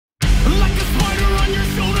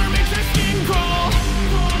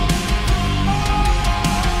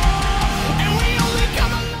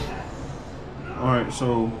Alright,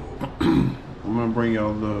 so I'm gonna bring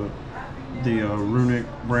y'all the Runick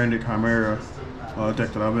branded Chimera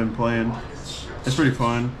deck that I've been playing. It's pretty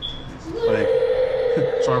fun. Like,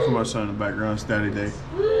 sorry for my son in the background, it's daddy day.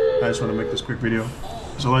 I just want to make this quick video.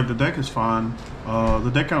 So like the deck is fine.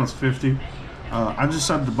 The deck count is 50. I just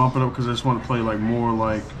decided to bump it up because I just want to play like more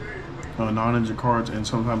like non-engine cards and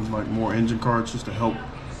sometimes like more engine cards just to help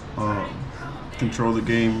control the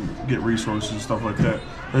game, get resources and stuff like that.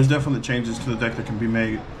 There's definitely changes to the deck that can be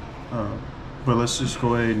made, but let's just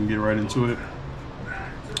go ahead and get right into it.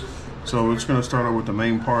 So we're just going to start out with the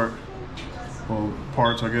main part, well,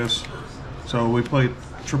 parts I guess. So we played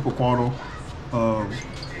triple quaddle.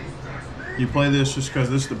 You play this just because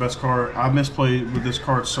this is the best card. I misplayed with this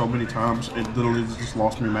card so many times, it literally just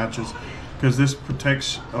lost me matches. Because this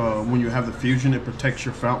protects, when you have the fusion, it protects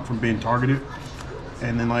your fountain from being targeted.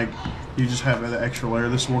 And then like, you just have that extra layer.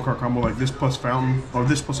 This one card combo, like this plus fountain, or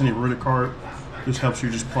this plus any Runick card, just helps you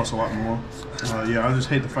just plus a lot more. Yeah, I just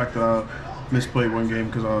hate the fact that I misplayed one game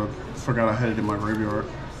because I forgot I had it in my graveyard.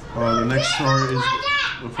 The next card is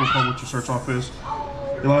the full card, what your search off is.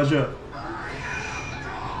 Elijah,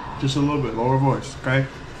 just a little bit lower voice, okay?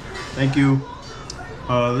 Thank you.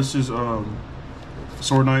 This is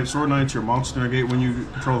Sword Knight. Sword Knight's your monster negate when you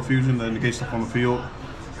control a fusion that negates stuff on the field.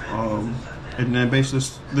 And then basically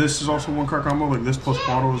this is also one card combo. Like this plus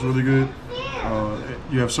quaddle is really good.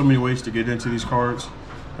 You have so many ways to get into these cards.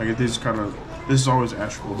 Like these this is always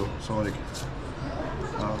ashable though, so like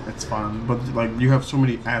it's fine. But like you have so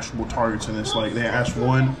many ashable targets in this. Like they ash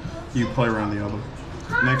one, you play around the other.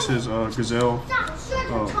 Next is Gazelle.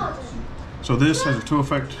 So this has a 2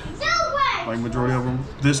 effect, like majority of them.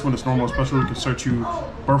 This one is normal special. You can search you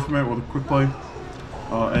birth from it with a quick play.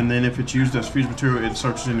 And then if it's used as fusion material, it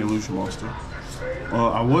searches an illusion monster.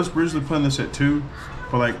 I was originally playing this at 2,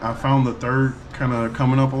 but like I found the 3rd kind of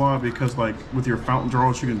coming up a lot because like with your fountain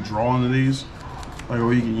draws, you can draw into these, like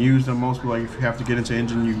or you can use them most. But like if you have to get into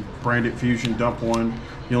engine, you brand it fusion, dump one.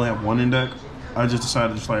 You only have 1 in deck. I just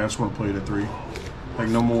decided I just want to play it at 3. Like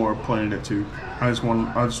no more playing it at 2. I just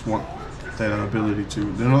want that ability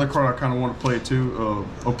to. Then another card I kind of want to play at 2,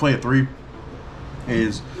 or play at 3,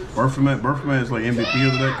 is Baphomet. Baphomet is like MVP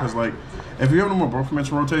of the deck because like if you have no more Baphomets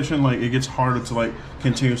in rotation, like it gets harder to like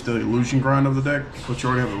continue the illusion grind of the deck. But you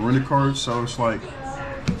already have the Runick cards, so it's like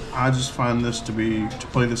I just find this to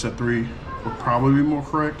play this at 3 would probably be more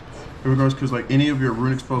correct in regards because like any of your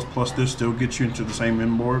Runick spells plus this still gets you into the same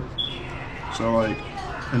end board. So like,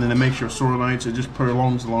 and then it makes your Sword Knights. It just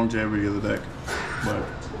prolongs the longevity of the deck. But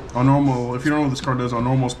on normal, if you don't know what this card does, on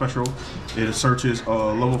normal special, it searches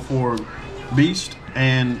level 4 Beast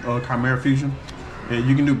and Chimera fusion.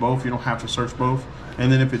 You can do both. You don't have to search both. And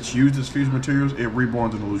then if it's used as fusion materials, it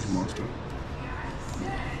reborns an illusion monster.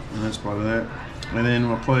 And that's part of that. And then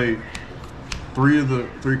we'll play 3 of the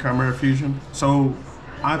 3 Chimera fusion. So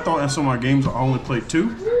I thought in some of my games I only played 2,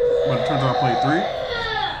 but it turns out I played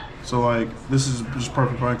 3. So like this is just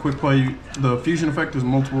perfect fine. Quick play. The fusion effect is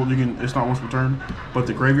multiple. It's not once per turn, but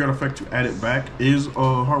the graveyard effect to add it back is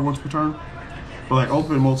hard once per turn. But like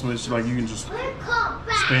ultimate ultimate, it's like you can just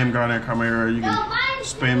spam Guardian Chimera. You can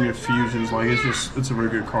spam your fusions. Like it's a very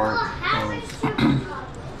good card.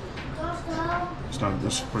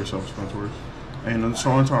 It's pretty self-explanatory. And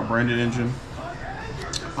so onto our branded engine.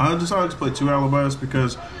 I decided to play 2 alibis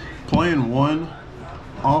because playing 1,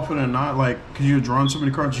 often than not, like because you're drawing so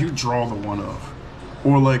many cards, you draw the 1 of.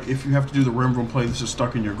 Or like if you have to do the Rim Room play, this is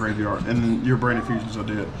stuck in your graveyard, and then your branded fusions are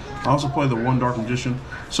dead. I also play the 1 Dark Magician.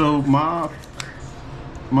 So my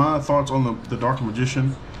thoughts on the Dark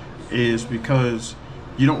Magician is because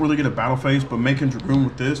you don't really get a battle phase, but making Dragoon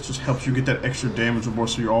with this just helps you get that extra damage on board,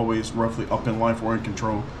 so you're always roughly up in life or in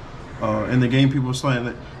control. In the game, people were saying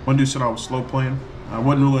that one dude said I was slow playing. I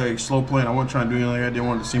wasn't really slow playing. I wasn't trying to do anything like that. I didn't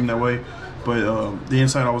want it to seem that way. But the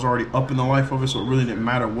inside, I was already up in the life of it, so it really didn't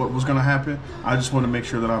matter what was going to happen. I just wanted to make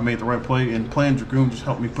sure that I made the right play, and playing Dragoon just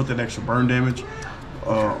helped me put that extra burn damage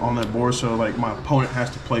on that board. So like my opponent has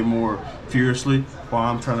to play more furiously while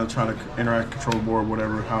I'm trying to interact, control the board,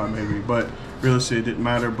 whatever, how it may be. But realistically, it didn't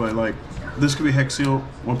matter. But like this could be Hex Seal.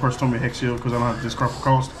 One person told me Hex Seal because I don't have to discard for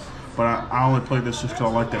cost. But I only played this just because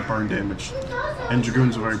I like that burn damage. And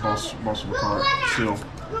Dragoon's a very bossable card still.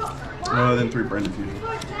 Then 3 branded fusion,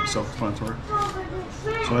 self-explanatory.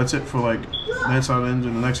 So that's it for like that side of the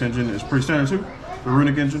engine. The next engine is pretty standard too. The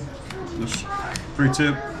Runick engine. Just 3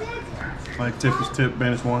 tip. Like tip is tip,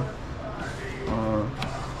 banish 1.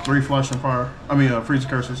 3 flash and fire. Freeze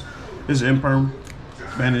curses. This is imperm.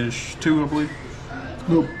 Banish 2, I believe.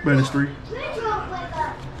 Nope, banish 3.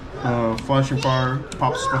 Flashing fire,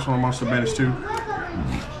 pops special monster, banish 2.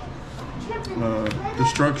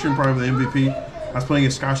 Destruction, probably the MVP. I was playing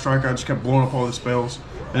a Sky Striker. I just kept blowing up all the spells,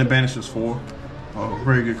 and it banishes 4.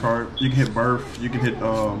 Very good card. You can hit Birth. You can hit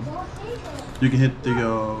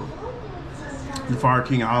the Fire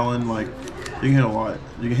King Island. Like, you can hit a lot.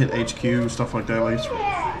 You can hit HQ, stuff like that. Like,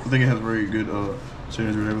 I think it has very good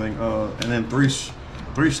synergy and everything. And then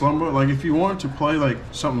 3 Slumber. Like, if you want to play like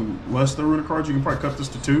something less than Runick cards, you can probably cut this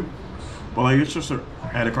to 2. But like, it's just an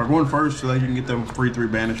added card. Going first so that you can get them free 3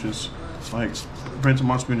 banishes. Like, prevents a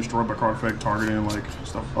monster being destroyed by card effect, targeting, like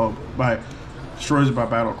stuff. Destroys it by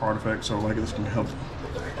battle card effect. So like, this can help.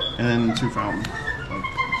 And then 2 Fountain. Like,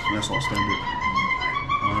 and that's all standard.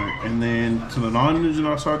 Alright, and then to the non-ninja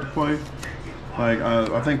I started to play. Like,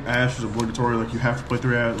 I think Ash is obligatory. Like, you have to play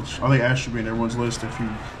 3 Ash. I think Ash should be in everyone's list. If you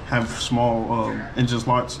have small engine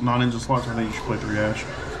slots, non-engine slots, I think you should play 3 Ash.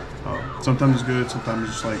 Sometimes it's good, sometimes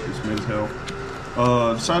it's just like it's mid as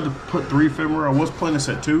hell. Decided to put 3 Ephemera. I was playing this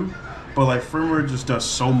at 2, but like Ephemera just does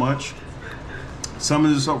so much.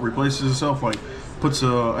 Summons itself, replaces itself, like puts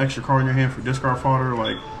an extra card in your hand for discard fodder,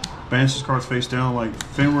 like banishes cards face down. Like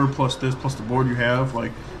Ephemera plus this plus the board you have,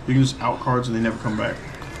 like you can just out cards and they never come back.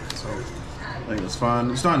 So I think it's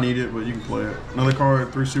fine. It's not needed, but you can play it. Another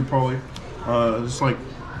card, 3 Super Poly. Just like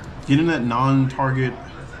getting that non-target.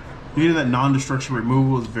 Getting that non-destruction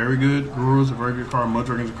removal is very good. Guru is a very good card.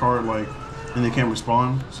 Mudragon's a card, like, and they can't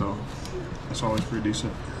respond, so that's always pretty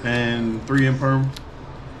decent. And 3 Imperm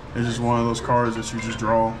is just one of those cards that you just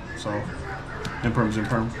draw, so Imperm's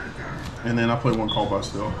Imperm. And then I play 1 Call by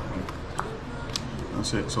Still.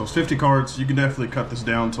 That's it. So it's 50 cards. You can definitely cut this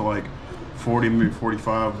down to like 40, maybe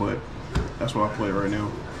 45, but that's what I play right now.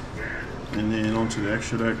 And then onto the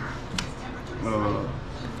extra deck.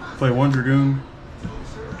 Play 1 Dragoon.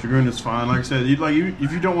 Dragoon is fine. Like I said,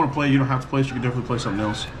 if you don't want to play, you don't have to play. So you can definitely play something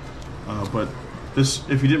else. But this,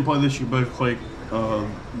 if you didn't play this, you better play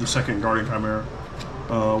the second Guardian Chimera.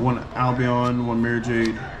 1 Albion, 1 Mirror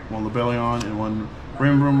Jade, 1 Lebellion, and 1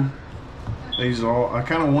 Rimbrum. These are all. I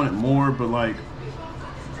kind of want it more, but like,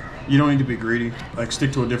 you don't need to be greedy. Like,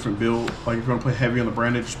 stick to a different build. Like, if you want to play heavy on the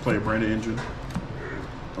branded, just play a branded engine.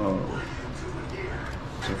 So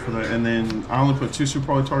for that, and then I only put 2 Super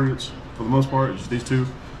Poly targets for the most part. Just these 2.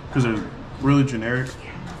 Because they're really generic.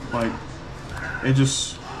 Like, it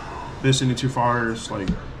just, this and the 2 fires, like,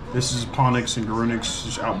 this is Ponix and Runick's,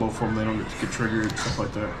 just out both of them, they don't get triggered, stuff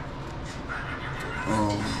like that.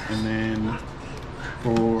 And then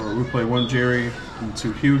we play 1 Jerry and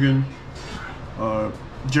 2 Hugin.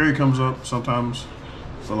 Jerry comes up sometimes,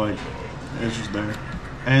 so like, it's just there.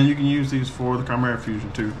 And you can use these for the Chimera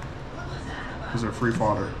Fusion too, because they're free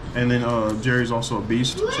fodder. And then Jerry's also a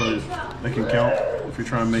beast, so they can count if you're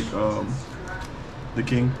trying to make the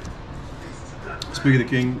king. Speaking of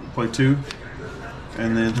the king, play 2.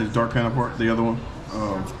 And then his dark counterpart, the other one.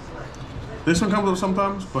 This one comes up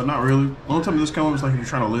sometimes, but not really. The only time this comes is like if you're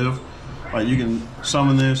trying to live. Like, you can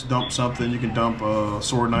summon this, dump something. You can dump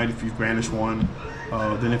Sword Knight if you banish 1.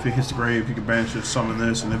 Then if it hits the grave, you can banish it, summon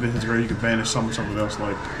this. And if it hits the grave, you can banish summon something else.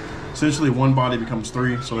 Like, essentially 1 body becomes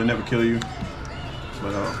 3, so they never kill you.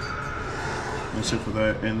 But that's it for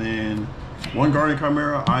that. And then 1 Guardian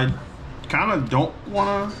Chimera. I kind of don't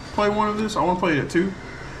want to play 1 of this. I want to play it at 2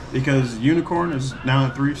 because Unicorn is now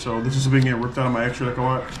at 3, so this is being getting ripped out of my extra deck a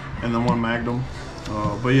lot. And then 1 Magnum.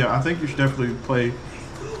 But yeah, I think you should definitely play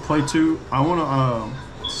 2. I want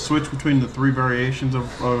to switch between the 3 variations of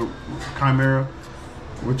Chimera,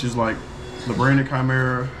 which is like the branded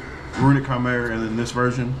Chimera, Runick Chimera, and then this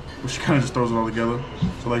version, which kind of just throws it all together.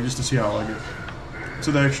 So like, just to see how I like it.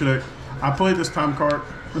 To the extra deck, I played this time card,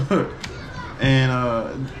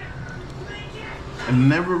 and it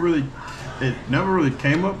never really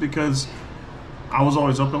came up because I was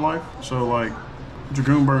always up in life. So like,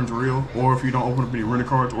 Dragoon Burn's real, or if you don't open up any Runick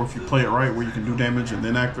cards, or if you play it right where you can do damage and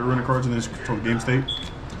then activate Runick cards and then just control the game state.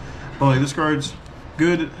 But like, this card's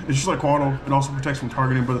good. It's just like Quaddle. It also protects from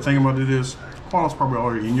targeting, but the thing about it is Quaddle's probably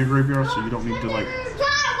already in your graveyard, so you don't need to like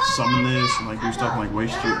summon this and like do stuff and like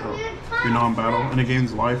waste your non-battle, and it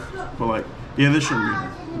gains life. But like, yeah, this shouldn't be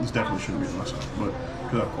here. This definitely shouldn't be on my side, but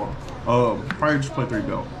because I Quaddle. Probably just play 3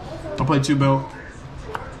 Belt. I'll play 2 Belt.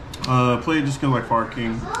 Play it just kind of like Fire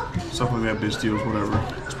King, stuff like that, bitch deals, whatever.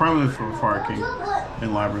 It's probably for Fire King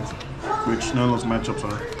and Labyrinth, which none of those matchups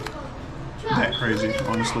are that crazy,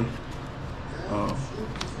 honestly.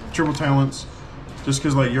 Triple Talents, just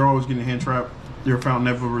because like you're always getting hand trap, your fountain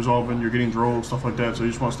never resolving, you're getting drolled, stuff like that, so you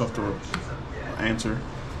just want stuff to answer.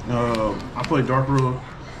 I play Dark Ruler.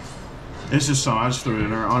 It's just something, I just threw it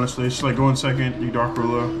in there, honestly. It's just like going second, you Dark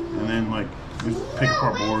Ruler, and then like you pick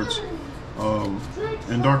apart boards.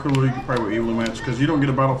 In Dark Ruler, you can play with evenly matched because you don't get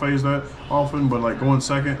a battle phase that often. But like going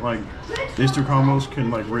second, like these two combos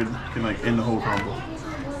can end the whole combo.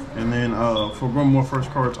 And then for one more first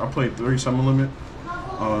cards, I played 3 summon limit.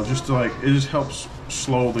 Just to it just helps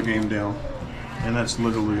slow the game down. And that's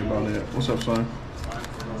literally about it. What's up, son?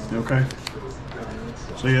 You okay?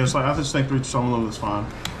 So yeah, it's like I just think 3 summon limit is fine,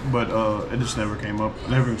 but it just never came up. I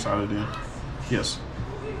never even decided in. Yes.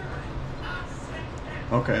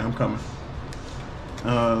 Okay, I'm coming.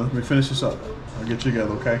 Let me finish this up. I'll get you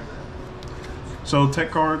together, okay? So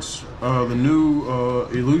tech cards, the new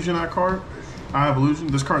Illusion Eye card. I have Illusion.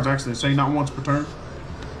 This card's actually say not once per turn.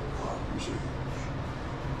 Let me see.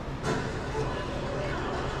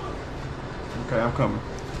 Okay, I'm coming.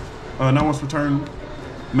 Not once per turn.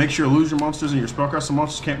 Makes your illusion monsters and your spellcaster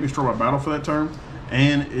monsters can't be destroyed by battle for that turn.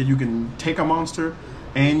 And you can take a monster,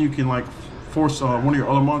 and you can like force one of your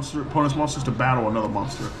other opponent's monsters to battle another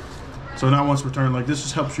monster. So not once per turn. Like this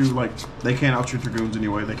just helps you. Like they can't outshoot your goons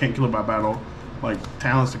anyway. They can't kill it by battle. Like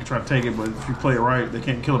talents, they can try to take it, but if you play it right, they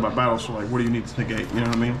can't kill it by battle. So like, what do you need to negate? You know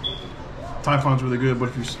what I mean? Typhon's really good, but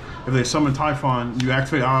if they summon Typhon, you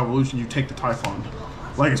activate Eye of Evolution, you take the Typhon.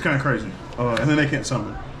 Like it's kind of crazy, and then they can't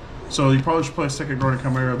summon. So you probably should play a second Guardian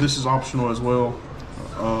Chimera. This is optional as well,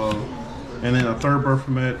 and then a third Birth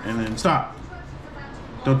Permit, and then stop.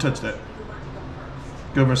 Don't touch that.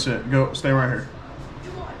 Go over and sit. Go, stay right here.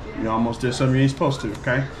 You almost did something you ain't supposed to.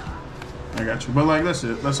 Okay, I got you. But like that's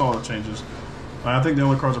it. That's all that changes. I think the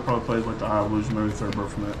only cards I probably played is like the Eye of Illusion, maybe the third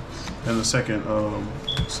Birth Permit, and the second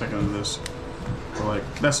of this. So like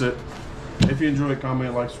that's it. If you enjoy it,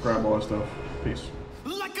 comment, like, subscribe, all that stuff. Peace.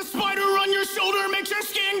 Like a spider on your shoulder makes your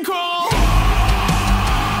skin crawl.